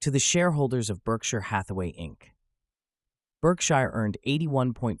To the shareholders of Berkshire Hathaway, Inc. Berkshire earned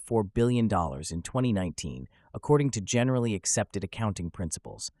 $81.4 billion in 2019, according to generally accepted accounting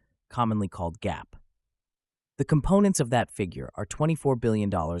principles, commonly called GAAP. The components of that figure are $24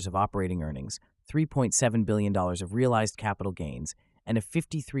 billion of operating earnings, $3.7 billion of realized capital gains, and a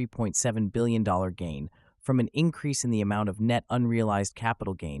 $53.7 billion gain from an increase in the amount of net unrealized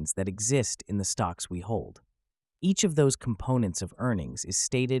capital gains that exist in the stocks we hold. Each of those components of earnings is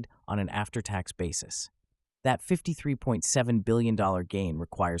stated on an after-tax basis. That $53.7 billion gain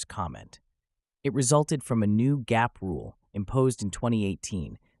requires comment. It resulted from a new GAAP rule imposed in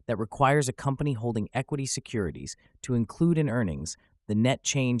 2018 that requires a company holding equity securities to include in earnings the net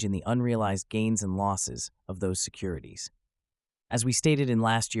change in the unrealized gains and losses of those securities. As we stated in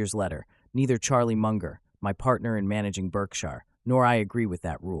last year's letter, neither Charlie Munger, my partner in managing Berkshire, nor I agree with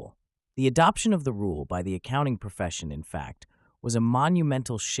that rule. The adoption of the rule by the accounting profession, in fact, was a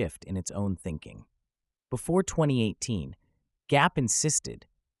monumental shift in its own thinking. Before 2018, GAAP insisted,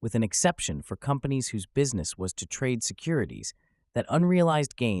 with an exception for companies whose business was to trade securities, that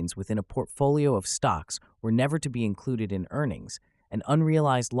unrealized gains within a portfolio of stocks were never to be included in earnings, and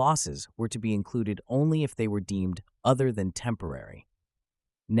unrealized losses were to be included only if they were deemed other than temporary.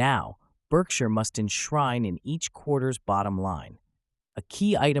 Now, Berkshire must enshrine in each quarter's bottom line, a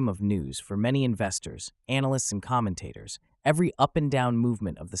key item of news for many investors, analysts, and commentators, every up and down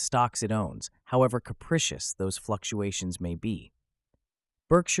movement of the stocks it owns, however capricious those fluctuations may be.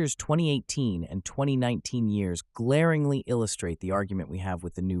 Berkshire's 2018 and 2019 years glaringly illustrate the argument we have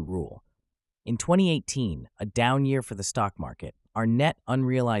with the new rule. In 2018, a down year for the stock market, our net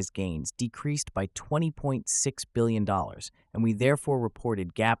unrealized gains decreased by $20.6 billion, and we therefore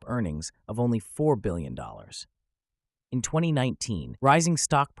reported GAAP earnings of only $4 billion. In 2019, rising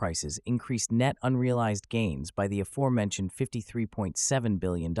stock prices increased net unrealized gains by the aforementioned $53.7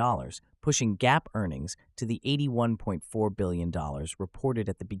 billion, pushing GAAP earnings to the $81.4 billion reported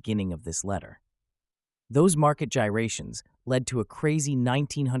at the beginning of this letter. Those market gyrations led to a crazy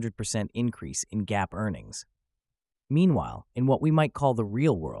 1,900% increase in GAAP earnings. Meanwhile, in what we might call the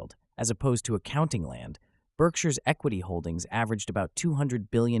real world, as opposed to accounting land, Berkshire's equity holdings averaged about $200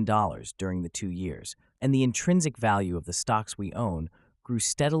 billion during the 2 years, and the intrinsic value of the stocks we own grew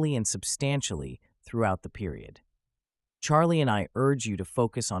steadily and substantially throughout the period. Charlie and I urge you to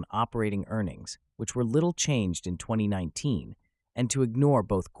focus on operating earnings, which were little changed in 2019, and to ignore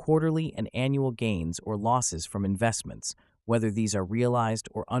both quarterly and annual gains or losses from investments, whether these are realized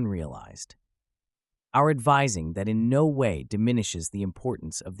or unrealized. Our advising that in no way diminishes the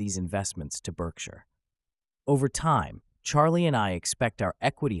importance of these investments to Berkshire. Over time, Charlie and I expect our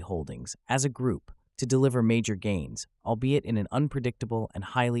equity holdings, as a group, to deliver major gains, albeit in an unpredictable and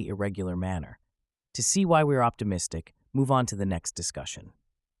highly irregular manner. To see why we're optimistic, move on to the next discussion.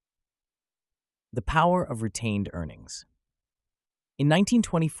 The power of retained earnings. In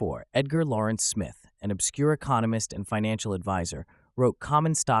 1924, Edgar Lawrence Smith, an obscure economist and financial advisor, wrote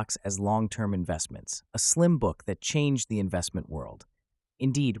Common Stocks as Long-Term Investments, a slim book that changed the investment world.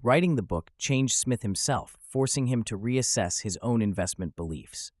 Indeed, writing the book changed Smith himself, forcing him to reassess his own investment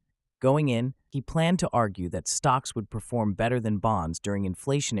beliefs. Going in, he planned to argue that stocks would perform better than bonds during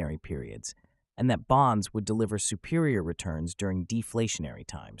inflationary periods, and that bonds would deliver superior returns during deflationary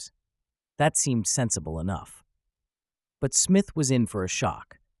times. That seemed sensible enough. But Smith was in for a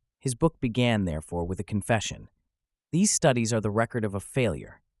shock. His book began, therefore, with a confession. These studies are the record of a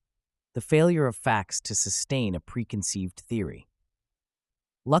failure, the failure of facts to sustain a preconceived theory.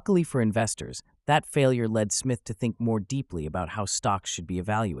 Luckily for investors, that failure led Smith to think more deeply about how stocks should be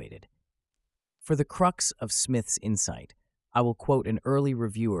evaluated. For the crux of Smith's insight, I will quote an early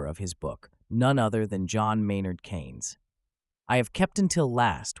reviewer of his book, none other than John Maynard Keynes. I have kept until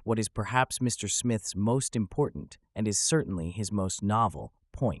last what is perhaps Mr. Smith's most important, and is certainly his most novel,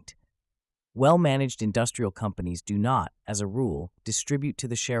 point. Well-managed industrial companies do not, as a rule, distribute to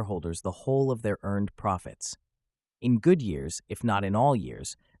the shareholders the whole of their earned profits. In good years, if not in all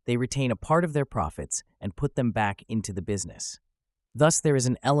years, they retain a part of their profits and put them back into the business. Thus, there is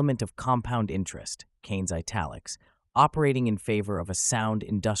an element of compound interest, Keynes italics, operating in favor of a sound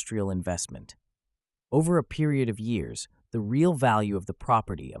industrial investment. Over a period of years, the real value of the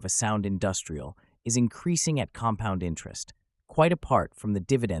property of a sound industrial is increasing at compound interest, quite apart from the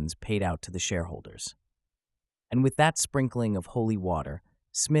dividends paid out to the shareholders. And with that sprinkling of holy water,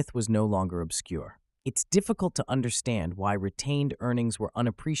 Smith was no longer obscure. It's difficult to understand why retained earnings were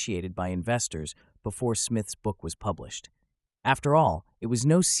unappreciated by investors before Smith's book was published. After all, it was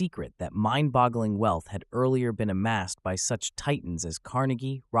no secret that mind-boggling wealth had earlier been amassed by such titans as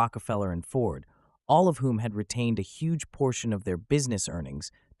Carnegie, Rockefeller, and Ford, all of whom had retained a huge portion of their business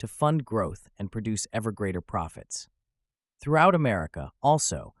earnings to fund growth and produce ever greater profits. Throughout America,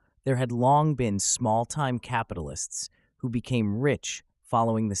 also, there had long been small-time capitalists who became rich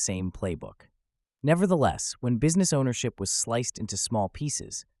following the same playbook. Nevertheless, when business ownership was sliced into small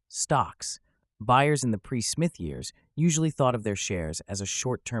pieces, stocks, buyers in the pre-Smith years usually thought of their shares as a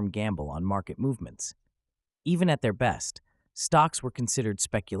short-term gamble on market movements. Even at their best, stocks were considered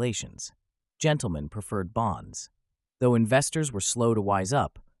speculations. Gentlemen preferred bonds. Though investors were slow to wise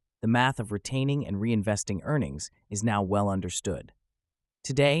up, the math of retaining and reinvesting earnings is now well understood.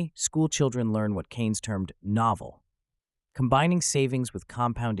 Today, school children learn what Keynes termed novel. Combining savings with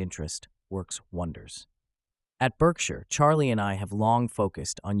compound interest works wonders. At Berkshire, Charlie and I have long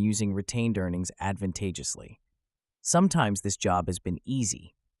focused on using retained earnings advantageously. Sometimes this job has been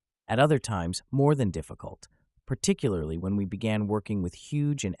easy, at other times more than difficult, particularly when we began working with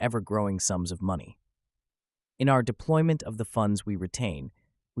huge and ever-growing sums of money. In our deployment of the funds we retain,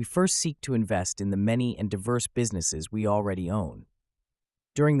 we first seek to invest in the many and diverse businesses we already own.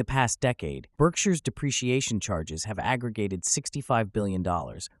 During the past decade, Berkshire's depreciation charges have aggregated $65 billion,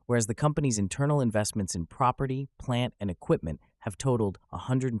 whereas the company's internal investments in property, plant, and equipment have totaled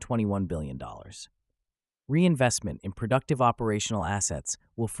 $121 billion. Reinvestment in productive operational assets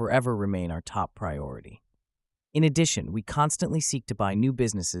will forever remain our top priority. In addition, we constantly seek to buy new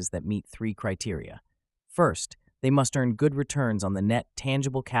businesses that meet three criteria. First, they must earn good returns on the net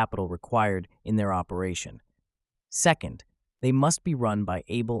tangible capital required in their operation. Second, they must be run by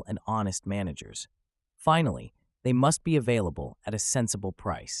able and honest managers. Finally, they must be available at a sensible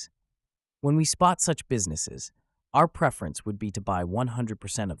price. When we spot such businesses, our preference would be to buy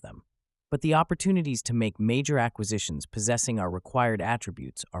 100% of them. But the opportunities to make major acquisitions possessing our required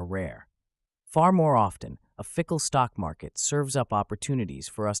attributes are rare. Far more often, a fickle stock market serves up opportunities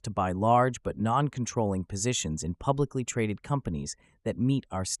for us to buy large but non-controlling positions in publicly traded companies that meet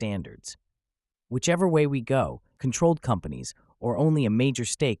our standards. Whichever way we go, controlled companies, or only a major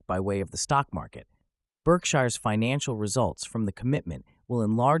stake by way of the stock market, Berkshire's financial results from the commitment will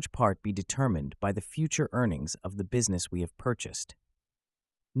in large part be determined by the future earnings of the business we have purchased.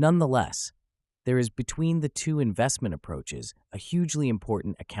 Nonetheless, there is between the two investment approaches a hugely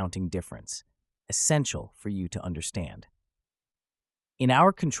important accounting difference, essential for you to understand. In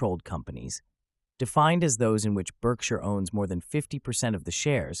our controlled companies, defined as those in which Berkshire owns more than 50% of the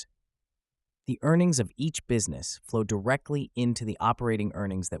shares, the earnings of each business flow directly into the operating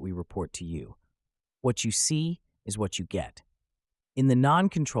earnings that we report to you. What you see is what you get. In the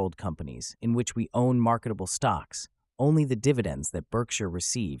non-controlled companies in which we own marketable stocks, only the dividends that Berkshire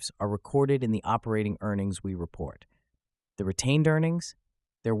receives are recorded in the operating earnings we report. The retained earnings?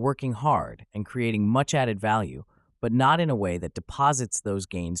 They're working hard and creating much added value, but not in a way that deposits those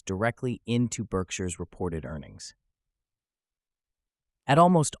gains directly into Berkshire's reported earnings. At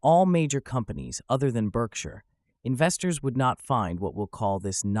almost all major companies other than Berkshire, investors would not find what we'll call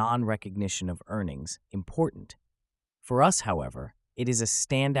this non-recognition of earnings important. For us, however, it is a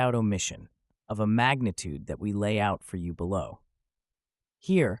standout omission of a magnitude that we lay out for you below.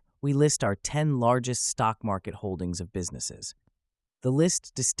 Here, we list our 10 largest stock market holdings of businesses. The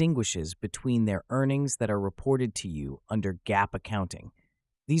list distinguishes between their earnings that are reported to you under GAAP accounting.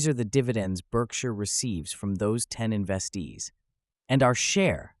 These are the dividends Berkshire receives from those 10 investees, and our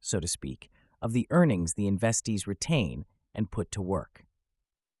share, so to speak, of the earnings the investees retain and put to work.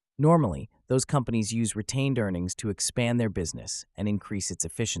 Normally, those companies use retained earnings to expand their business and increase its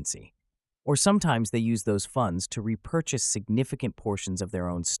efficiency. Or sometimes they use those funds to repurchase significant portions of their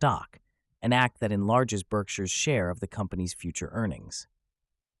own stock, an act that enlarges Berkshire's share of the company's future earnings.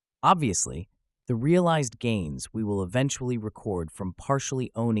 Obviously, the realized gains we will eventually record from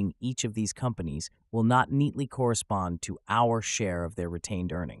partially owning each of these companies will not neatly correspond to our share of their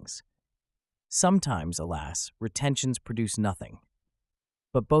retained earnings. Sometimes, alas, retentions produce nothing.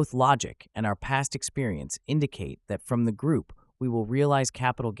 But both logic and our past experience indicate that from the group, we will realize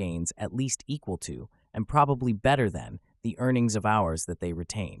capital gains at least equal to, and probably better than, the earnings of ours that they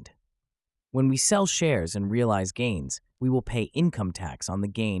retained. When we sell shares and realize gains, we will pay income tax on the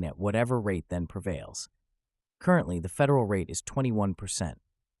gain at whatever rate then prevails. Currently, the federal rate is 21%.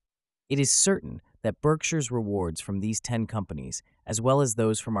 It is certain that Berkshire's rewards from these 10 companies, as well as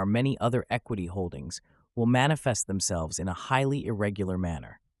those from our many other equity holdings, will manifest themselves in a highly irregular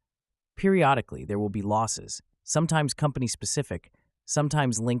manner. Periodically, there will be losses, sometimes company-specific,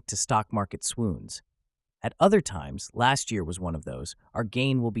 sometimes linked to stock market swoons. At other times, last year was one of those, our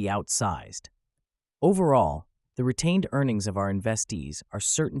gain will be outsized. Overall, the retained earnings of our investees are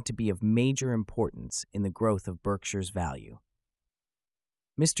certain to be of major importance in the growth of Berkshire's value.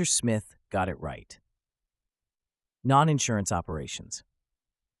 Mr. Smith got it right. Non-insurance operations.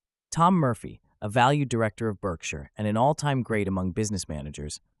 Tom Murphy, a valued director of Berkshire and an all-time great among business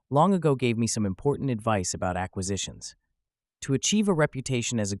managers, long ago gave me some important advice about acquisitions. To achieve a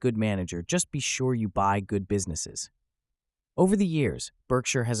reputation as a good manager, just be sure you buy good businesses. Over the years,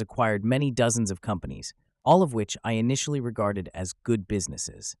 Berkshire has acquired many dozens of companies, all of which I initially regarded as good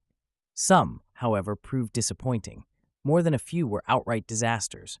businesses. Some, however, proved disappointing. More than a few were outright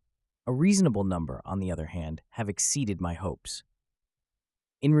disasters. A reasonable number, on the other hand, have exceeded my hopes.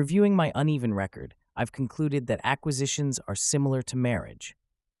 In reviewing my uneven record, I've concluded that acquisitions are similar to marriage.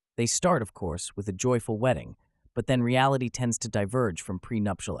 They start, of course, with a joyful wedding, but then reality tends to diverge from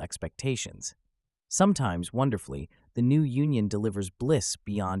prenuptial expectations. Sometimes, wonderfully, the new union delivers bliss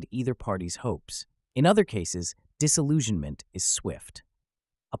beyond either party's hopes. In other cases, disillusionment is swift.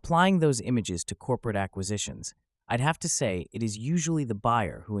 Applying those images to corporate acquisitions, I'd have to say it is usually the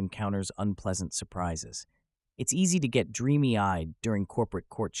buyer who encounters unpleasant surprises. It's easy to get dreamy-eyed during corporate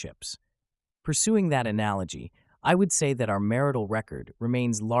courtships. Pursuing that analogy, I would say that our marital record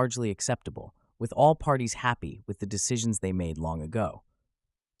remains largely acceptable, with all parties happy with the decisions they made long ago.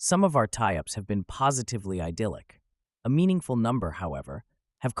 Some of our tie-ups have been positively idyllic. A meaningful number, however,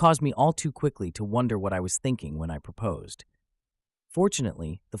 have caused me all too quickly to wonder what I was thinking when I proposed.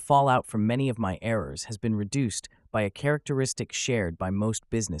 Fortunately, the fallout from many of my errors has been reduced by a characteristic shared by most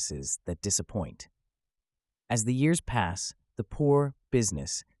businesses that disappoint. As the years pass, the poor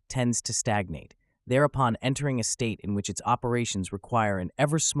business tends to stagnate, thereupon entering a state in which its operations require an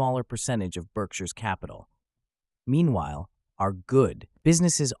ever smaller percentage of Berkshire's capital. Meanwhile, our good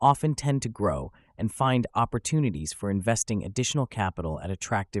businesses often tend to grow and find opportunities for investing additional capital at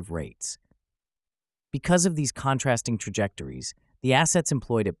attractive rates. Because of these contrasting trajectories, the assets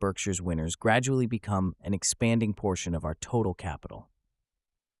employed at Berkshire's winners gradually become an expanding portion of our total capital.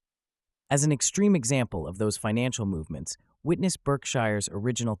 As an extreme example of those financial movements, witness Berkshire's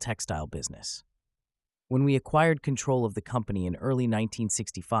original textile business. When we acquired control of the company in early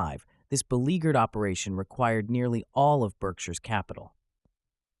 1965, this beleaguered operation required nearly all of Berkshire's capital.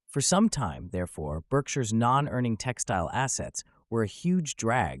 For some time, therefore, Berkshire's non-earning textile assets were a huge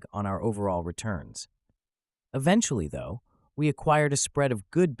drag on our overall returns. Eventually, though, we acquired a spread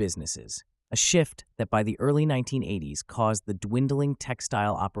of good businesses, a shift that by the early 1980s caused the dwindling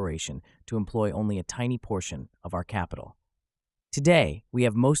textile operation to employ only a tiny portion of our capital. Today, we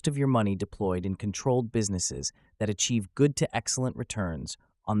have most of your money deployed in controlled businesses that achieve good to excellent returns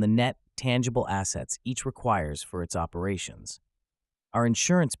on the net tangible assets each requires for its operations. Our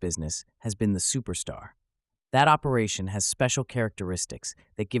insurance business has been the superstar. That operation has special characteristics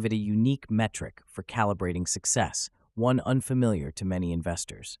that give it a unique metric for calibrating success, one unfamiliar to many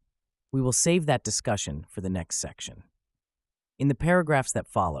investors. We will save that discussion for the next section. In the paragraphs that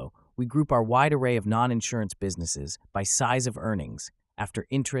follow, we group our wide array of non-insurance businesses by size of earnings, after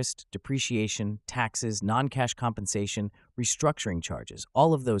interest, depreciation, taxes, non-cash compensation, restructuring charges,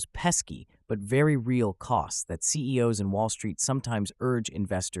 all of those pesky but very real costs that CEOs in Wall Street sometimes urge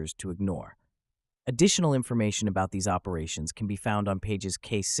investors to ignore. Additional information about these operations can be found on pages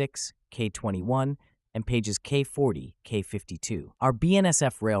K6, K21, and pages K40, K52. Our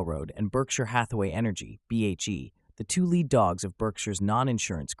BNSF Railroad and Berkshire Hathaway Energy, BHE, the two lead dogs of Berkshire's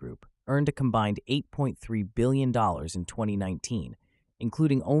non-insurance group, earned a combined $8.3 billion in 2019,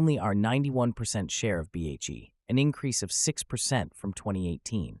 including only our 91% share of BHE, an increase of 6% from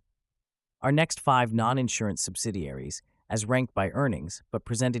 2018. Our next 5 non-insurance subsidiaries, as ranked by earnings, but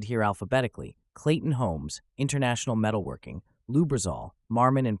presented here alphabetically, Clayton Homes, International Metalworking, Lubrizol,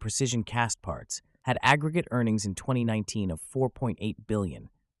 Marmon and Precision Cast Parts, had aggregate earnings in 2019 of $4.8 billion,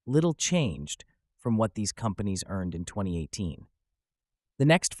 little changed from what these companies earned in 2018. The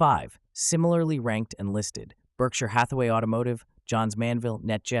next 5, similarly ranked and listed, Berkshire Hathaway Automotive, Johns Manville,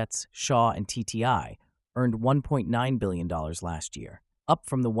 NetJets, Shaw, and TTI, earned $1.9 billion last year, up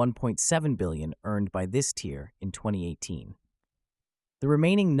from the $1.7 billion earned by this tier in 2018. The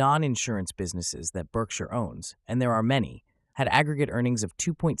remaining non-insurance businesses that Berkshire owns, and there are many, had aggregate earnings of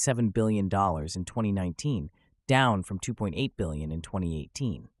 $2.7 billion in 2019, down from $2.8 billion in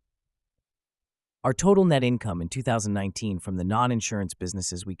 2018. Our total net income in 2019 from the non-insurance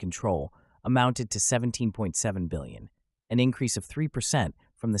businesses we control amounted to $17.7 billion, an increase of 3%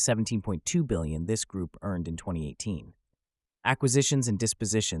 from the $17.2 billion this group earned in 2018. Acquisitions and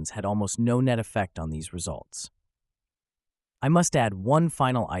dispositions had almost no net effect on these results. I must add one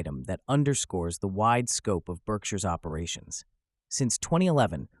final item that underscores the wide scope of Berkshire's operations. Since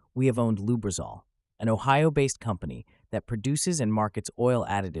 2011, we have owned Lubrizol, an Ohio-based company that produces and markets oil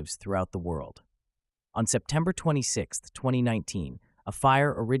additives throughout the world. On September 26, 2019, a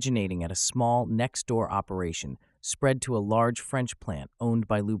fire originating at a small next-door operation spread to a large French plant owned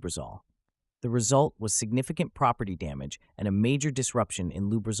by Lubrizol. The result was significant property damage and a major disruption in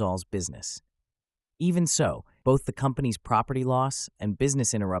Lubrizol's business. Even so, both the company's property loss and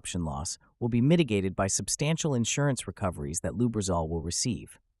business interruption loss will be mitigated by substantial insurance recoveries that Lubrizol will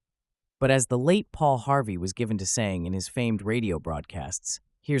receive. But as the late Paul Harvey was given to saying in his famed radio broadcasts,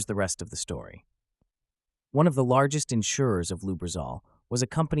 here's the rest of the story. One of the largest insurers of Lubrizol was a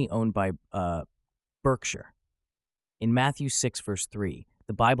company owned by Berkshire. In Matthew 6, verse 3,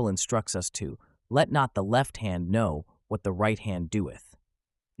 the Bible instructs us to, "Let not the left hand know what the right hand doeth."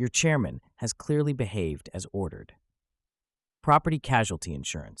 Your chairman has clearly behaved as ordered. Property casualty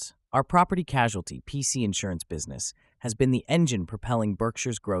insurance. Our property casualty (PC) insurance business has been the engine propelling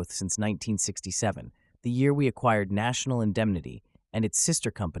Berkshire's growth since 1967, the year we acquired National Indemnity and its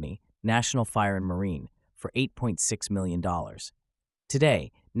sister company, National Fire and Marine, for $8.6 million.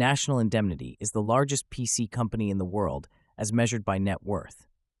 Today, National Indemnity is the largest PC company in the world as measured by net worth.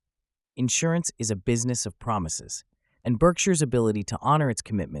 Insurance is a business of promises, and Berkshire's ability to honor its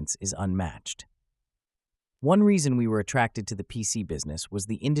commitments is unmatched. One reason we were attracted to the PC business was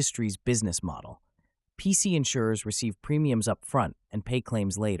the industry's business model. PC insurers receive premiums up front and pay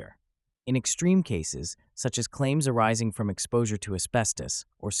claims later. In extreme cases, such as claims arising from exposure to asbestos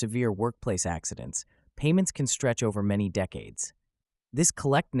or severe workplace accidents, payments can stretch over many decades. This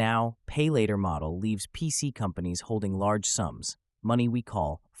collect now, pay later model leaves PC companies holding large sums, money we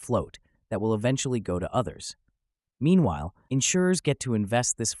call float, that will eventually go to others. Meanwhile, insurers get to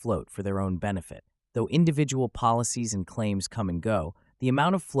invest this float for their own benefit. Though individual policies and claims come and go, the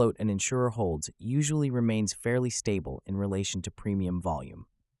amount of float an insurer holds usually remains fairly stable in relation to premium volume.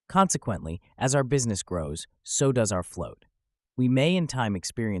 Consequently, as our business grows, so does our float. We may in time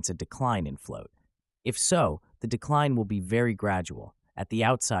experience a decline in float. If so, the decline will be very gradual, at the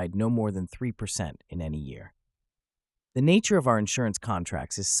outside no more than 3% in any year. The nature of our insurance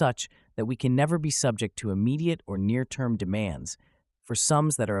contracts is such that we can never be subject to immediate or near-term demands for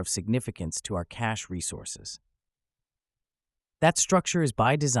sums that are of significance to our cash resources. That structure is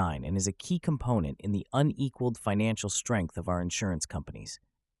by design and is a key component in the unequaled financial strength of our insurance companies.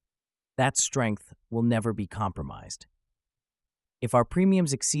 That strength will never be compromised. If our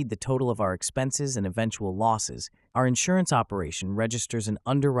premiums exceed the total of our expenses and eventual losses, our insurance operation registers an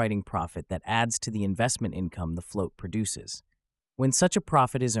underwriting profit that adds to the investment income the float produces. When such a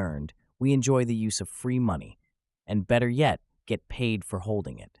profit is earned, we enjoy the use of free money, and better yet, get paid for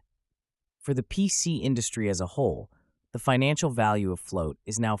holding it. For the PC industry as a whole, the financial value of float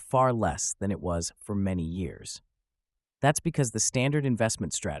is now far less than it was for many years. That's because the standard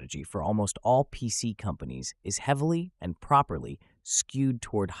investment strategy for almost all PC companies is heavily and properly skewed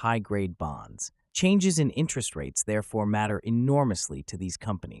toward high-grade bonds. Changes in interest rates therefore matter enormously to these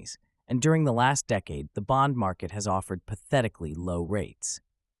companies, and during the last decade, the bond market has offered pathetically low rates.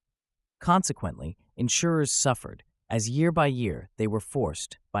 Consequently, insurers suffered, as year by year they were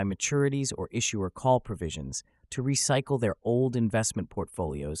forced, by maturities or issuer call provisions, to recycle their old investment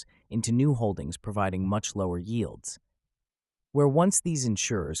portfolios into new holdings providing much lower yields. Where once these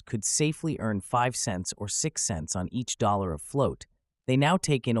insurers could safely earn 5 cents or 6 cents on each dollar of float, they now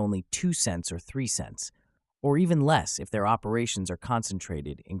take in only 2 cents or 3 cents, or even less if their operations are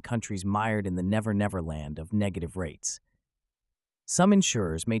concentrated in countries mired in the never-never land of negative rates. Some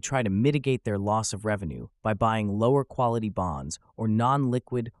insurers may try to mitigate their loss of revenue by buying lower-quality bonds or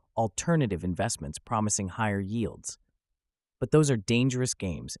non-liquid alternative investments promising higher yields. But those are dangerous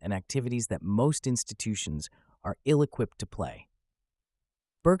games and activities that most institutions are ill-equipped to play.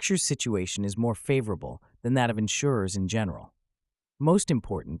 Berkshire's situation is more favorable than that of insurers in general. Most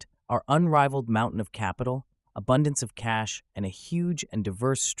important, our unrivaled mountain of capital, abundance of cash, and a huge and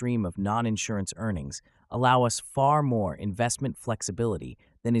diverse stream of non-insurance earnings allow us far more investment flexibility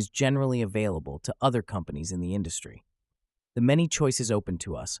than is generally available to other companies in the industry. The many choices open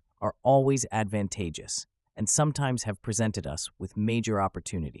to us are always advantageous and sometimes have presented us with major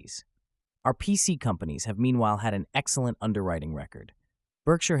opportunities. Our PC companies have meanwhile had an excellent underwriting record.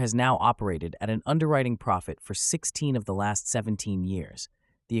 Berkshire has now operated at an underwriting profit for 16 of the last 17 years,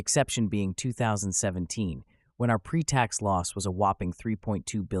 the exception being 2017, when our pre-tax loss was a whopping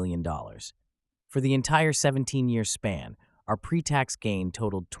 $3.2 billion. For the entire 17-year span, our pre-tax gain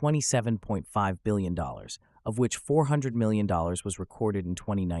totaled $27.5 billion, of which $400 million was recorded in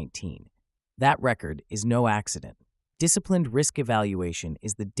 2019. That record is no accident. Disciplined risk evaluation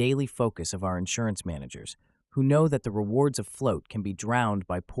is the daily focus of our insurance managers, who know that the rewards of float can be drowned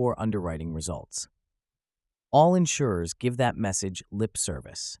by poor underwriting results. All insurers give that message lip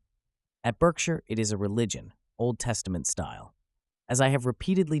service. At Berkshire, it is a religion, Old Testament style. As I have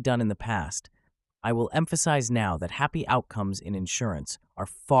repeatedly done in the past, I will emphasize now that happy outcomes in insurance are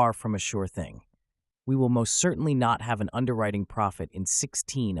far from a sure thing. We will most certainly not have an underwriting profit in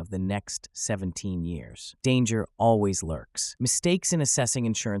 16 of the next 17 years. Danger always lurks. Mistakes in assessing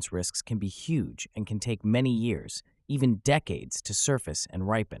insurance risks can be huge and can take many years, even decades, to surface and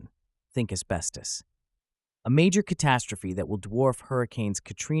ripen. Think asbestos. A major catastrophe that will dwarf Hurricanes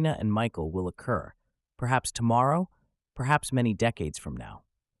Katrina and Michael will occur, perhaps tomorrow, perhaps many decades from now.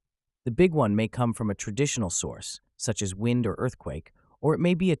 The big one may come from a traditional source, such as wind or earthquake, or it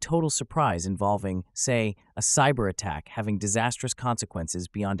may be a total surprise involving, say, a cyber attack having disastrous consequences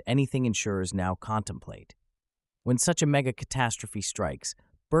beyond anything insurers now contemplate. When such a mega catastrophe strikes,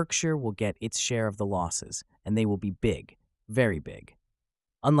 Berkshire will get its share of the losses, and they will be big, very big.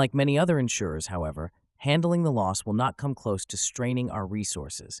 Unlike many other insurers, however, handling the loss will not come close to straining our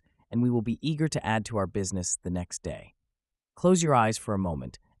resources, and we will be eager to add to our business the next day. Close your eyes for a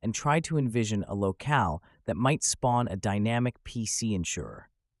moment and try to envision a locale that might spawn a dynamic PC insurer.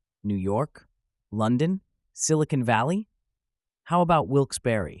 New York? London? Silicon Valley? How about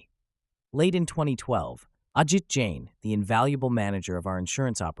Wilkes-Barre? Late in 2012, Ajit Jain, the invaluable manager of our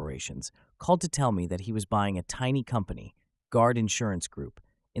insurance operations, called to tell me that he was buying a tiny company, Guard Insurance Group,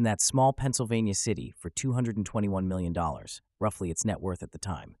 in that small Pennsylvania city for $221 million, roughly its net worth at the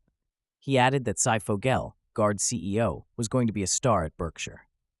time. He added that Cy Fogel, Guard's CEO, was going to be a star at Berkshire.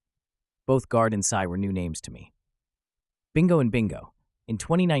 Both Guard and Cy were new names to me. Bingo and bingo. In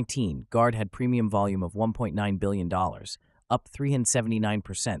 2019, Guard had premium volume of $1.9 billion, up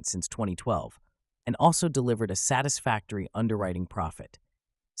 379% since 2012, and also delivered a satisfactory underwriting profit.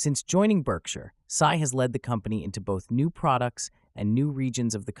 Since joining Berkshire, Cy has led the company into both new products and new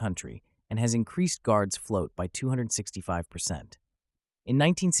regions of the country and has increased Guard's float by 265%. In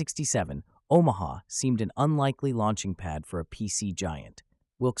 1967, Omaha seemed an unlikely launching pad for a PC giant.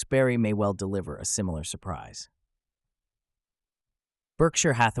 Wilkes-Barre may well deliver a similar surprise.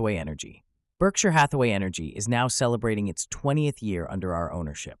 Berkshire Hathaway Energy. Berkshire Hathaway Energy is now celebrating its 20th year under our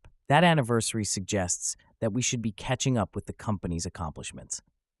ownership. That anniversary suggests that we should be catching up with the company's accomplishments.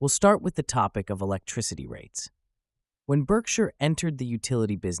 We'll start with the topic of electricity rates. When Berkshire entered the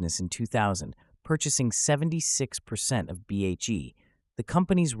utility business in 2000, purchasing 76% of BHE, the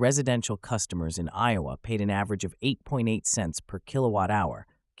company's residential customers in Iowa paid an average of 8.8 cents per kilowatt-hour.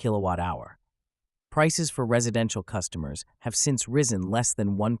 Prices for residential customers have since risen less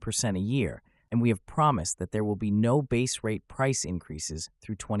than 1% a year, and we have promised that there will be no base rate price increases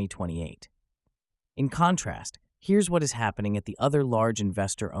through 2028. In contrast, here's what is happening at the other large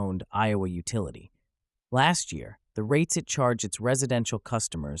investor-owned Iowa utility. Last year, the rates it charged its residential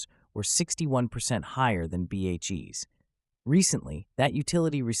customers were 61% higher than BHE's. Recently, that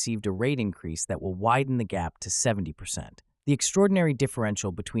utility received a rate increase that will widen the gap to 70%. The extraordinary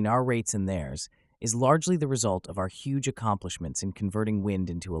differential between our rates and theirs is largely the result of our huge accomplishments in converting wind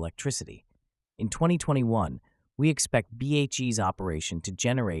into electricity. In 2021, we expect BHE's operation to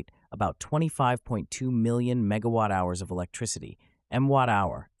generate about 25.2 million megawatt-hours of electricity,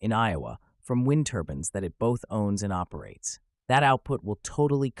 MWh, in Iowa from wind turbines that it both owns and operates. That output will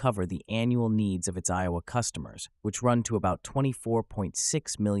totally cover the annual needs of its Iowa customers, which run to about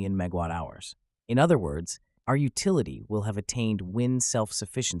 24.6 million megawatt-hours. In other words, our utility will have attained wind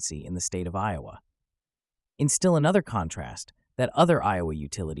self-sufficiency in the state of Iowa. In still another contrast, that other Iowa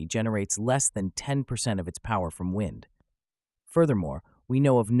utility generates less than 10% of its power from wind. Furthermore, we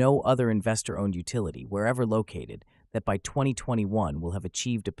know of no other investor-owned utility, wherever located, that by 2021 will have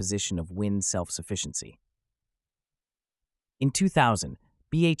achieved a position of wind self-sufficiency. In 2000,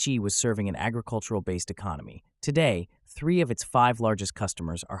 BHE was serving an agricultural-based economy. Today, 3 of its 5 largest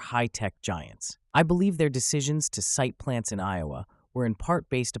customers are high-tech giants. I believe their decisions to site plants in Iowa were in part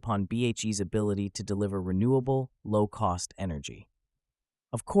based upon BHE's ability to deliver renewable, low-cost energy.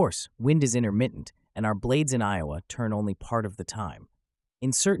 Of course, wind is intermittent, and our blades in Iowa turn only part of the time.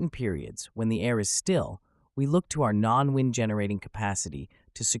 In certain periods, when the air is still, we look to our non-wind generating capacity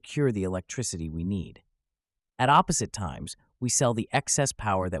to secure the electricity we need. At opposite times, we sell the excess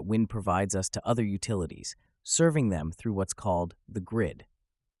power that wind provides us to other utilities, serving them through what's called the grid.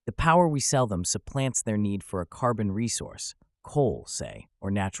 The power we sell them supplants their need for a carbon resource, coal, say,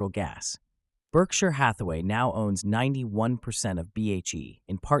 or natural gas. Berkshire Hathaway now owns 91% of BHE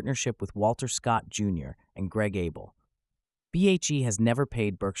in partnership with Walter Scott Jr. and Greg Abel. BHE has never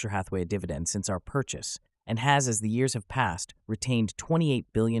paid Berkshire Hathaway a dividend since our purchase and has, as the years have passed, retained $28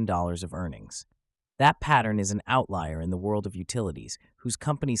 billion of earnings. That pattern is an outlier in the world of utilities, whose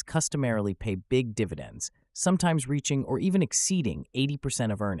companies customarily pay big dividends, sometimes reaching or even exceeding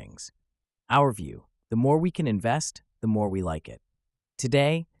 80% of earnings. Our view: the more we can invest, the more we like it.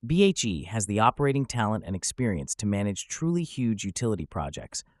 Today, BHE has the operating talent and experience to manage truly huge utility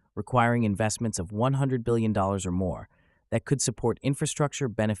projects requiring investments of $100 billion or more that could support infrastructure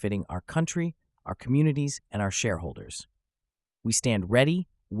benefiting our country, our communities, and our shareholders. We stand ready,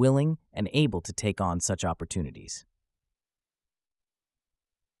 willing, and able to take on such opportunities.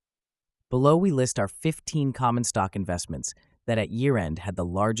 Below, we list our 15 common stock investments that at year-end had the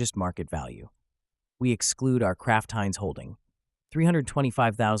largest market value. We exclude our Kraft Heinz holding,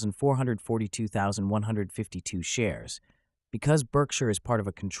 325,442,152 shares, because Berkshire is part of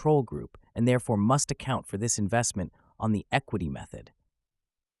a control group and therefore must account for this investment on the equity method.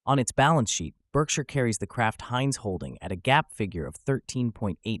 On its balance sheet, Berkshire carries the Kraft Heinz holding at a GAAP figure of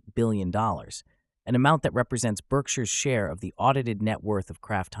 $13.8 billion, an amount that represents Berkshire's share of the audited net worth of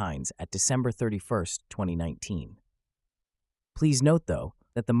Kraft Heinz at December 31, 2019. Please note, though,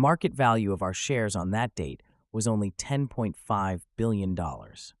 that the market value of our shares on that date was only $10.5 billion.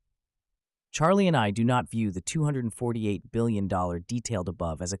 Charlie and I do not view the $248 billion detailed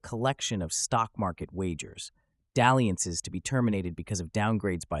above as a collection of stock market wagers, dalliances to be terminated because of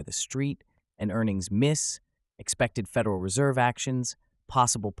downgrades by the street, an earnings miss, expected Federal Reserve actions,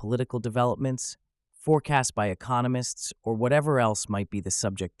 possible political developments, forecasts by economists, or whatever else might be the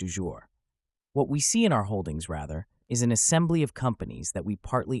subject du jour. What we see in our holdings, rather, is an assembly of companies that we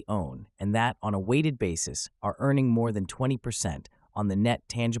partly own and that, on a weighted basis, are earning more than 20% on the net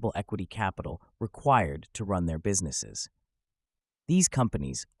tangible equity capital required to run their businesses. These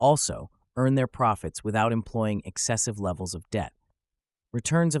companies also earn their profits without employing excessive levels of debt.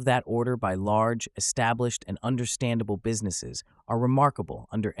 Returns of that order by large, established, and understandable businesses are remarkable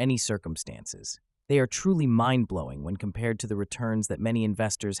under any circumstances. They are truly mind-blowing when compared to the returns that many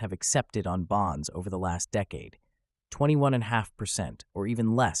investors have accepted on bonds over the last decade, 21.5% or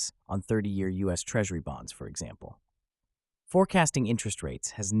even less on 30-year U.S. Treasury bonds, for example. Forecasting interest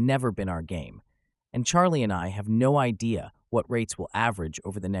rates has never been our game, and Charlie and I have no idea what rates will average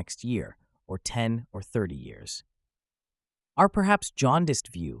over the next year, or 10 or 30 years. Our perhaps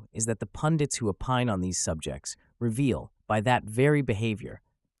jaundiced view is that the pundits who opine on these subjects reveal, by that very behavior,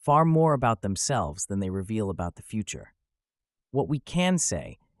 far more about themselves than they reveal about the future. What we can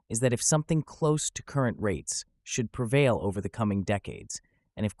say is that if something close to current rates should prevail over the coming decades,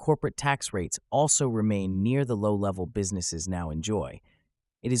 and if corporate tax rates also remain near the low level businesses now enjoy,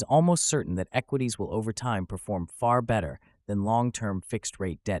 it is almost certain that equities will over time perform far better than long-term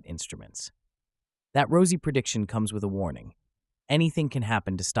fixed-rate debt instruments. That rosy prediction comes with a warning. Anything can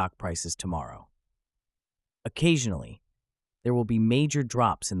happen to stock prices tomorrow. Occasionally, there will be major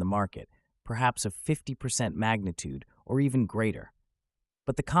drops in the market, perhaps of 50% magnitude or even greater.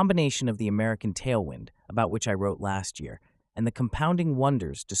 But the combination of the American tailwind, about which I wrote last year, and the compounding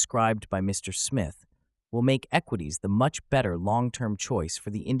wonders described by Mr. Smith will make equities the much better long-term choice for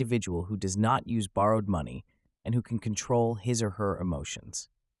the individual who does not use borrowed money and who can control his or her emotions.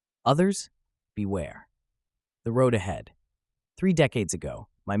 Others, beware. The road ahead. 3 decades ago,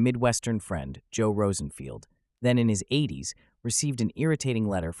 my Midwestern friend, Joe Rosenfield, then in his 80s, received an irritating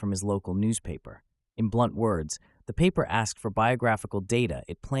letter from his local newspaper. In blunt words, the paper asked for biographical data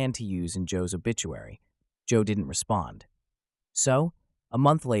it planned to use in Joe's obituary. Joe didn't respond. So, a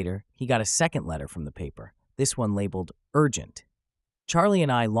month later, he got a second letter from the paper, this one labeled urgent. Charlie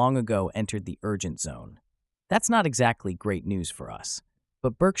and I long ago entered the urgent zone. That's not exactly great news for us,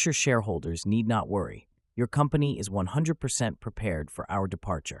 but Berkshire shareholders need not worry. Your company is 100% prepared for our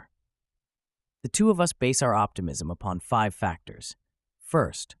departure. The two of us base our optimism upon 5 factors.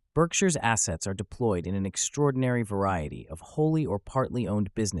 First, Berkshire's assets are deployed in an extraordinary variety of wholly or partly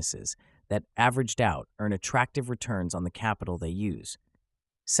owned businesses that, averaged out, earn attractive returns on the capital they use.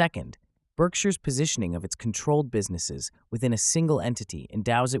 Second, Berkshire's positioning of its controlled businesses within a single entity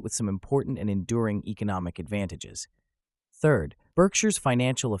endows it with some important and enduring economic advantages. Third, Berkshire's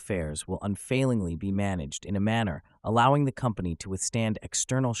financial affairs will unfailingly be managed in a manner allowing the company to withstand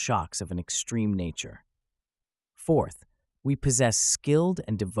external shocks of an extreme nature. Fourth, we possess skilled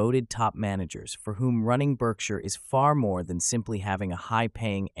and devoted top managers for whom running Berkshire is far more than simply having a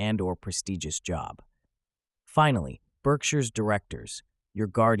high-paying and/or prestigious job. Finally, Berkshire's directors, your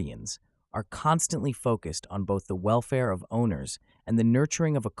guardians, are constantly focused on both the welfare of owners and the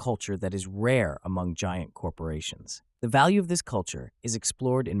nurturing of a culture that is rare among giant corporations. The value of this culture is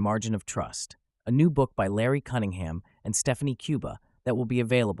explored in Margin of Trust, a new book by Larry Cunningham and Stephanie Cuba that will be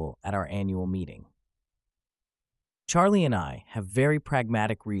available at our annual meeting. Charlie and I have very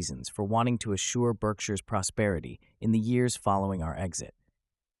pragmatic reasons for wanting to assure Berkshire's prosperity in the years following our exit.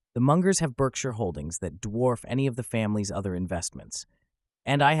 The Mungers have Berkshire holdings that dwarf any of the family's other investments,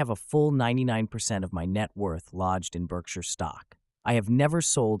 and I have a full 99% of my net worth lodged in Berkshire stock. I have never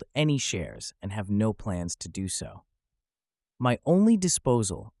sold any shares and have no plans to do so. My only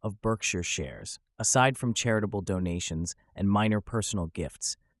disposal of Berkshire shares, aside from charitable donations and minor personal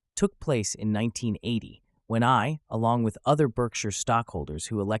gifts, took place in 1980 when I, along with other Berkshire stockholders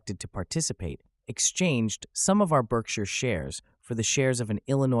who elected to participate, exchanged some of our Berkshire shares for the shares of an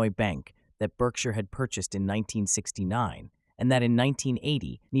Illinois bank that Berkshire had purchased in 1969 and that in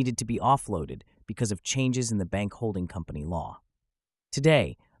 1980 needed to be offloaded because of changes in the bank holding company law.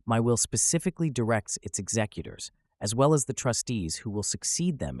 Today, my will specifically directs its executors, as well as the trustees who will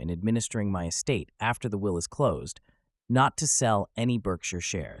succeed them in administering my estate after the will is closed, not to sell any Berkshire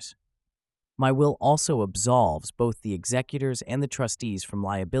shares. My will also absolves both the executors and the trustees from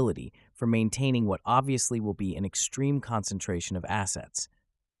liability for maintaining what obviously will be an extreme concentration of assets.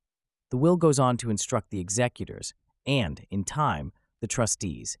 The will goes on to instruct the executors and, in time, the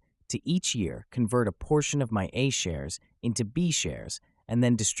trustees to each year convert a portion of my A shares into B shares and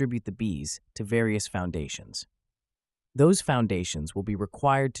then distribute the Bs to various foundations. Those foundations will be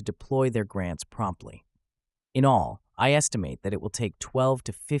required to deploy their grants promptly. In all, I estimate that it will take 12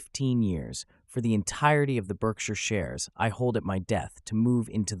 to 15 years for the entirety of the Berkshire shares I hold at my death to move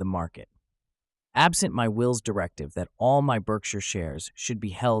into the market. Absent my will's directive that all my Berkshire shares should be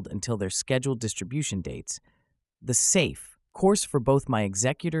held until their scheduled distribution dates, the safe course for both my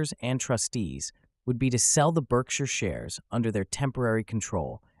executors and trustees would be to sell the Berkshire shares under their temporary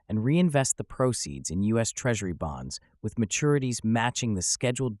control and reinvest the proceeds in U.S. Treasury bonds with maturities matching the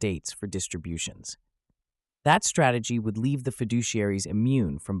scheduled dates for distributions. That strategy would leave the fiduciaries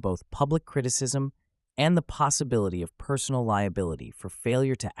immune from both public criticism and the possibility of personal liability for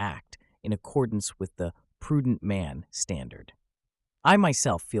failure to act in accordance with the prudent man standard. I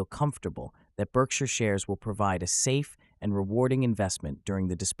myself feel comfortable that Berkshire shares will provide a safe and rewarding investment during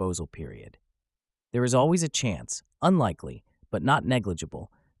the disposal period. There is always a chance, unlikely but not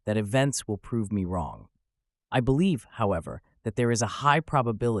negligible, that events will prove me wrong. I believe, however, that there is a high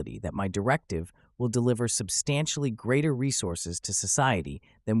probability that my directive will deliver substantially greater resources to society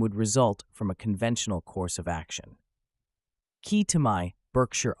than would result from a conventional course of action. Key to my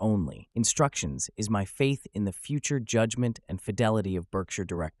Berkshire-only instructions is my faith in the future judgment and fidelity of Berkshire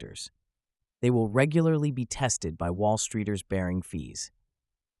directors. They will regularly be tested by Wall Streeters bearing fees.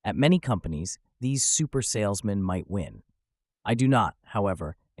 At many companies, these super salesmen might win. I do not,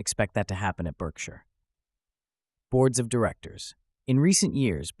 however, expect that to happen at Berkshire. Boards of Directors. In recent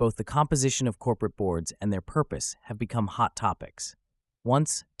years, both the composition of corporate boards and their purpose have become hot topics.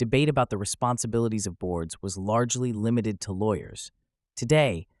 Once, debate about the responsibilities of boards was largely limited to lawyers.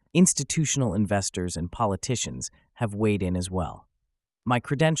 Today, institutional investors and politicians have weighed in as well. My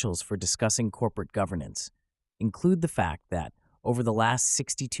credentials for discussing corporate governance include the fact that, over the last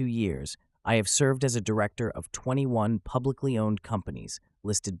 62 years, I have served as a director of 21 publicly owned companies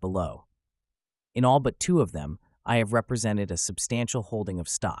listed below. In all but 2 of them, I have represented a substantial holding of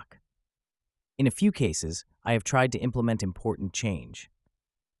stock. In a few cases, I have tried to implement important change.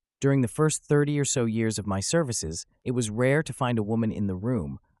 During the first 30 or so years of my services, it was rare to find a woman in the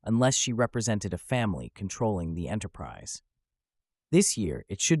room unless she represented a family controlling the enterprise. This year,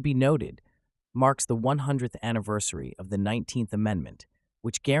 it should be noted, marks the 100th anniversary of the 19th Amendment,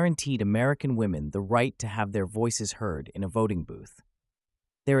 which guaranteed American women the right to have their voices heard in a voting booth.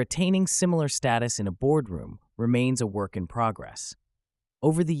 Their attaining similar status in a boardroom remains a work in progress.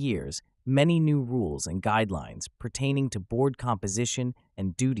 Over the years, many new rules and guidelines pertaining to board composition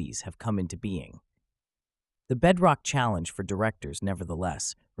and duties have come into being. The bedrock challenge for directors,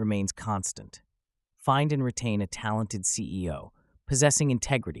 nevertheless, remains constant. Find and retain a talented CEO, possessing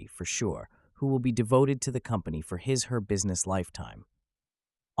integrity for sure, who will be devoted to the company for his/her business lifetime.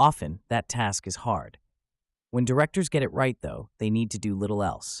 Often, that task is hard. When directors get it right, though, they need to do little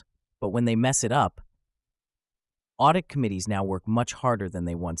else. But when they mess it up, audit committees now work much harder than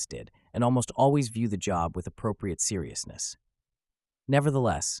they once did and almost always view the job with appropriate seriousness.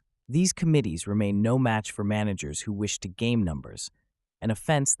 Nevertheless, these committees remain no match for managers who wish to game numbers, an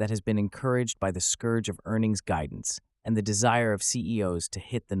offense that has been encouraged by the scourge of earnings guidance and the desire of CEOs to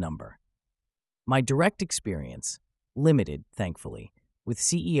hit the number. My direct experience, limited, thankfully, with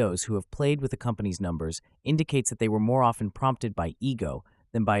CEOs who have played with the company's numbers indicates that they were more often prompted by ego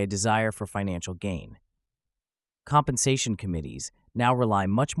than by a desire for financial gain. Compensation committees now rely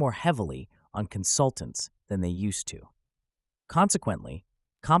much more heavily on consultants than they used to. Consequently,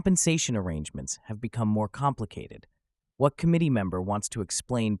 compensation arrangements have become more complicated. What committee member wants to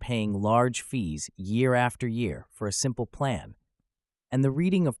explain paying large fees year after year for a simple plan? And the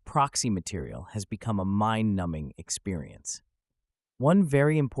reading of proxy material has become a mind-numbing experience. One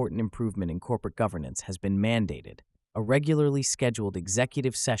very important improvement in corporate governance has been mandated. a regularly scheduled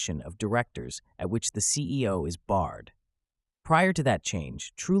executive session of directors at which the CEO is barred. Prior to that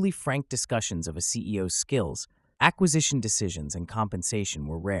change, truly frank discussions of a CEO's skills, acquisition decisions, and compensation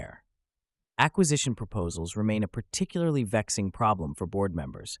were rare. Acquisition proposals remain a particularly vexing problem for board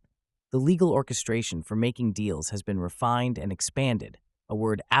members. The legal orchestration for making deals has been refined and expanded, a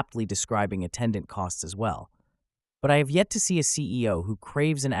word aptly describing attendant costs as well. But I have yet to see a CEO who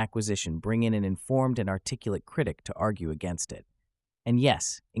craves an acquisition bring in an informed and articulate critic to argue against it. And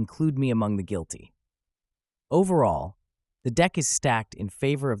yes, include me among the guilty. Overall, the deck is stacked in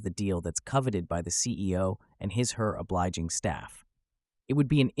favor of the deal that's coveted by the CEO and his/her obliging staff. It would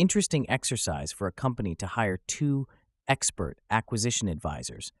be an interesting exercise for a company to hire two expert acquisition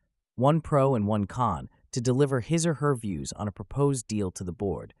advisors, one pro and one con, to deliver his or her views on a proposed deal to the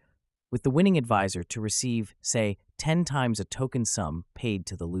board, with the winning advisor to receive, say, 10 times a token sum paid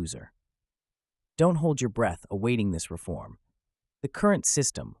to the loser. Don't hold your breath awaiting this reform. The current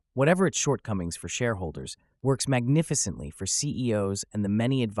system, whatever its shortcomings for shareholders, works magnificently for CEOs and the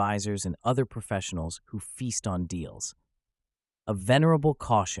many advisors and other professionals who feast on deals. A venerable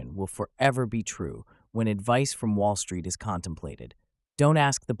caution will forever be true when advice from Wall Street is contemplated. Don't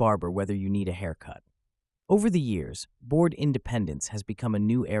ask the barber whether you need a haircut. Over the years, board independence has become a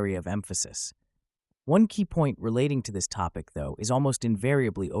new area of emphasis. One key point relating to this topic, though, is almost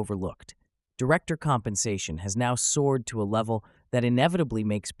invariably overlooked. Director compensation has now soared to a level that inevitably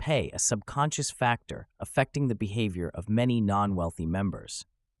makes pay a subconscious factor affecting the behavior of many non-wealthy members.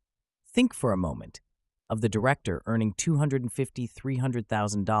 Think for a moment of the director earning $250,000 to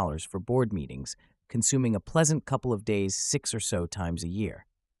 $300,000 for board meetings, consuming a pleasant couple of days 6 or so times a year.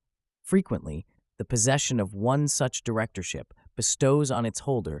 Frequently, the possession of one such directorship bestows on its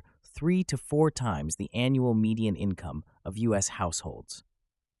holder 3 to 4 times the annual median income of U.S. households.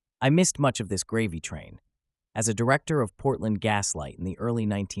 I missed much of this gravy train. As a director of Portland Gaslight in the early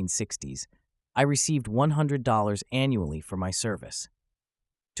 1960s, I received $100 annually for my service.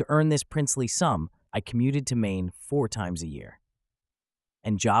 To earn this princely sum, I commuted to Maine 4 times a year.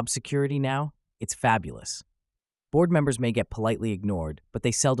 And job security now? It's fabulous. Board members may get politely ignored, but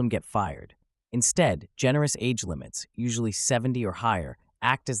they seldom get fired. Instead, generous age limits, usually 70 or higher,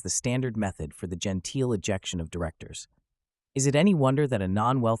 act as the standard method for the genteel ejection of directors. Is it any wonder that a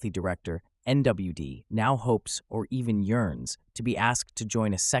non-wealthy director, NWD, now hopes or even yearns to be asked to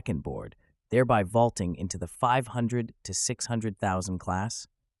join a second board, thereby vaulting into the 500 to 600,000 class?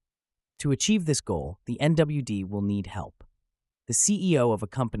 To achieve this goal, the NWD will need help. The CEO of a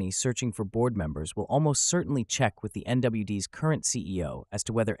company searching for board members will almost certainly check with the NWD's current CEO as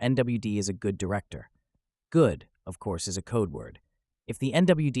to whether NWD is a good director. Good, of course, is a code word. If the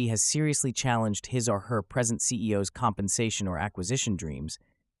NWD has seriously challenged his or her present CEO's compensation or acquisition dreams,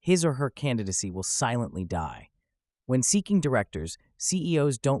 his or her candidacy will silently die. When seeking directors,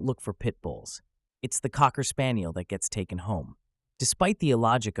 CEOs don't look for pit bulls. It's the Cocker Spaniel that gets taken home. Despite the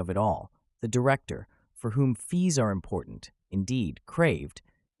illogic of it all, the director, for whom fees are important, indeed craved,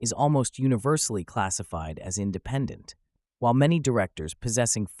 is almost universally classified as independent. While many directors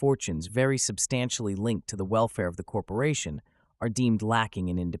possessing fortunes very substantially linked to the welfare of the corporation are deemed lacking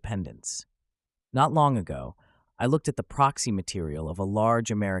in independence. Not long ago, I looked at the proxy material of a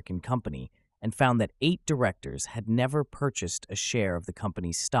large American company and found that 8 directors had never purchased a share of the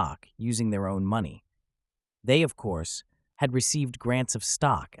company's stock using their own money. They, of course, had received grants of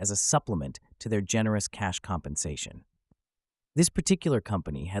stock as a supplement to their generous cash compensation. This particular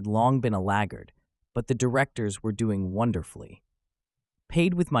company had long been a laggard, but the directors were doing wonderfully.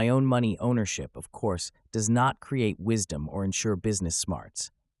 Paid with my own money ownership, of course, does not create wisdom or ensure business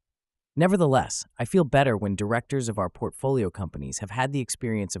smarts. Nevertheless, I feel better when directors of our portfolio companies have had the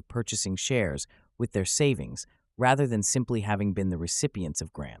experience of purchasing shares with their savings rather than simply having been the recipients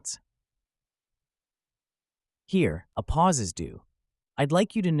of grants. Here, a pause is due. I'd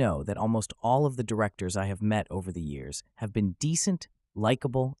like you to know that almost all of the directors I have met over the years have been decent,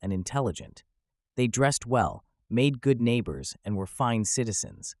 likable, and intelligent. They dressed well, made good neighbors, and were fine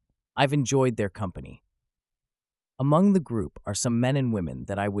citizens. I've enjoyed their company. Among the group are some men and women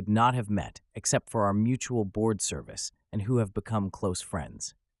that I would not have met except for our mutual board service and who have become close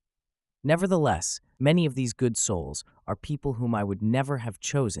friends. Nevertheless, many of these good souls are people whom I would never have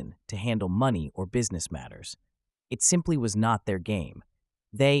chosen to handle money or business matters. It simply was not their game.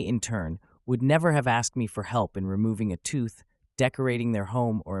 They, in turn, would never have asked me for help in removing a tooth, decorating their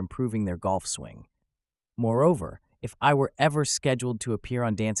home, or improving their golf swing. Moreover, if I were ever scheduled to appear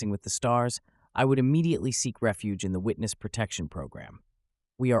on Dancing with the Stars, I would immediately seek refuge in the Witness Protection Program.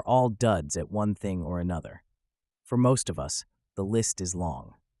 We are all duds at one thing or another. For most of us, the list is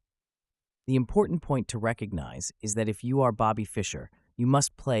long. The important point to recognize is that if you are Bobby Fischer, you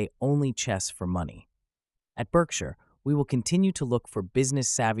must play only chess for money. At Berkshire, we will continue to look for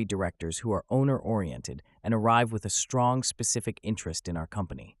business-savvy directors who are owner-oriented and arrive with a strong specific interest in our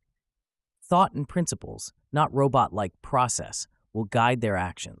company. Thought and principles, not robot-like process, will guide their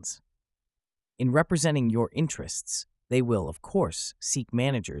actions. In representing your interests, they will, of course, seek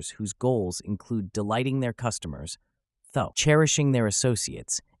managers whose goals include delighting their customers, though cherishing their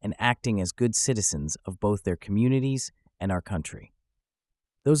associates, and acting as good citizens of both their communities and our country.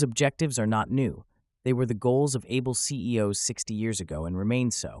 Those objectives are not new. They were the goals of able CEOs 60 years ago and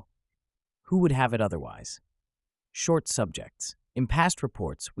remain so. Who would have it otherwise? Short subjects. In past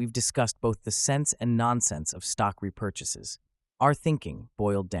reports, we've discussed both the sense and nonsense of stock repurchases. Our thinking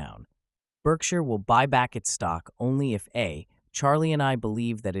boiled down. Berkshire will buy back its stock only if A, Charlie and I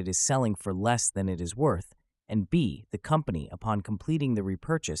believe that it is selling for less than it is worth, and B, the company, upon completing the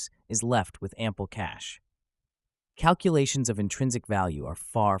repurchase, is left with ample cash. Calculations of intrinsic value are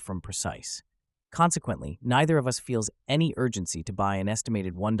far from precise. Consequently, neither of us feels any urgency to buy an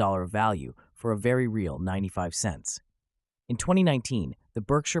estimated $1 of value for a very real 95 cents. In 2019, the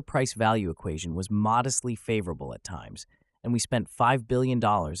Berkshire price-value equation was modestly favorable at times, and we spent $5 billion in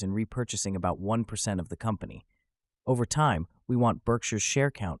repurchasing about 1% of the company. Over time, we want Berkshire's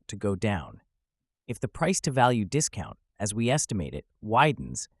share count to go down. If the price-to-value discount, as we estimate it,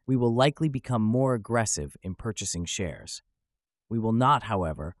 widens, we will likely become more aggressive in purchasing shares. We will not,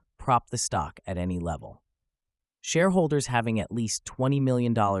 however, prop the stock at any level. Shareholders having at least $20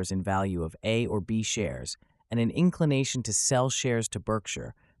 million in value of A or B shares and an inclination to sell shares to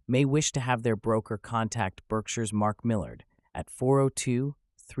Berkshire may wish to have their broker contact Berkshire's Mark Millard at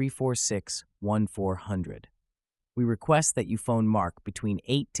 402-346-1400. We request that you phone Mark between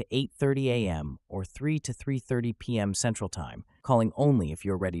 8 to 8:30 a.m. or 3 to 3:30 p.m. Central Time, calling only if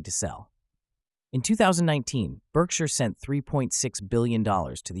you're ready to sell. In 2019, Berkshire sent $3.6 billion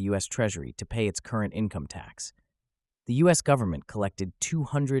to the U.S. Treasury to pay its current income tax. The U.S. government collected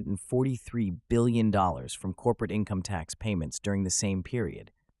 $243 billion from corporate income tax payments during the same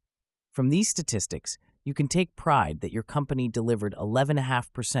period. From these statistics, you can take pride that your company delivered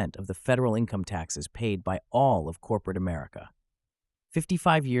 11.5% of the federal income taxes paid by all of corporate America.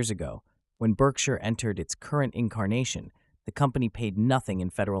 55 years ago, when Berkshire entered its current incarnation, the company paid nothing in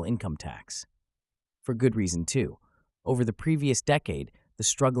federal income tax. For good reason, too. Over the previous decade, the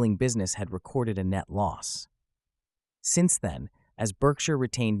struggling business had recorded a net loss. Since then, as Berkshire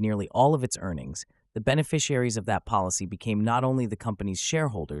retained nearly all of its earnings, the beneficiaries of that policy became not only the company's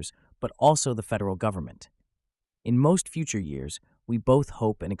shareholders, but also the federal government. In most future years, we both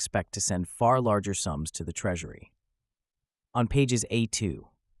hope and expect to send far larger sums to the Treasury. On pages A2,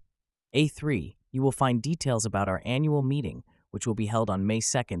 A3, you will find details about our annual meeting, which will be held on May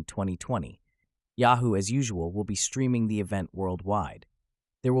 2, 2020. Yahoo, as usual, will be streaming the event worldwide.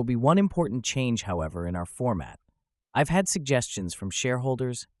 There will be one important change, however, in our format. I've had suggestions from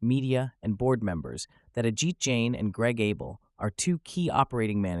shareholders, media, and board members that Ajit Jain and Greg Abel, our two key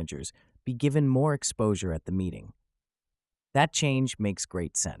operating managers, be given more exposure at the meeting. That change makes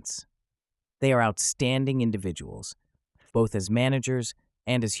great sense. They are outstanding individuals, both as managers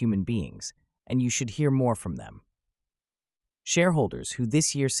and as human beings, and you should hear more from them. Shareholders who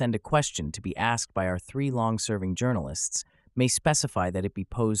this year send a question to be asked by our three long-serving journalists may specify that it be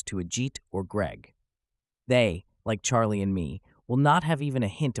posed to Ajit or Greg. They, like Charlie and me, will not have even a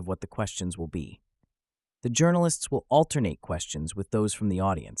hint of what the questions will be. The journalists will alternate questions with those from the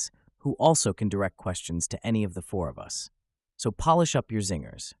audience, who also can direct questions to any of the four of us. So polish up your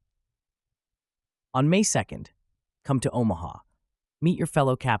zingers. On May 2nd, come to Omaha. Meet your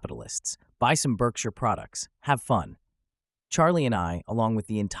fellow capitalists, buy some Berkshire products, have fun. Charlie and I, along with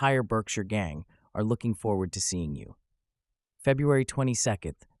the entire Berkshire gang, are looking forward to seeing you. February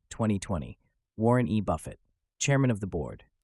 22nd, 2020, Warren E. Buffett, Chairman of the Board.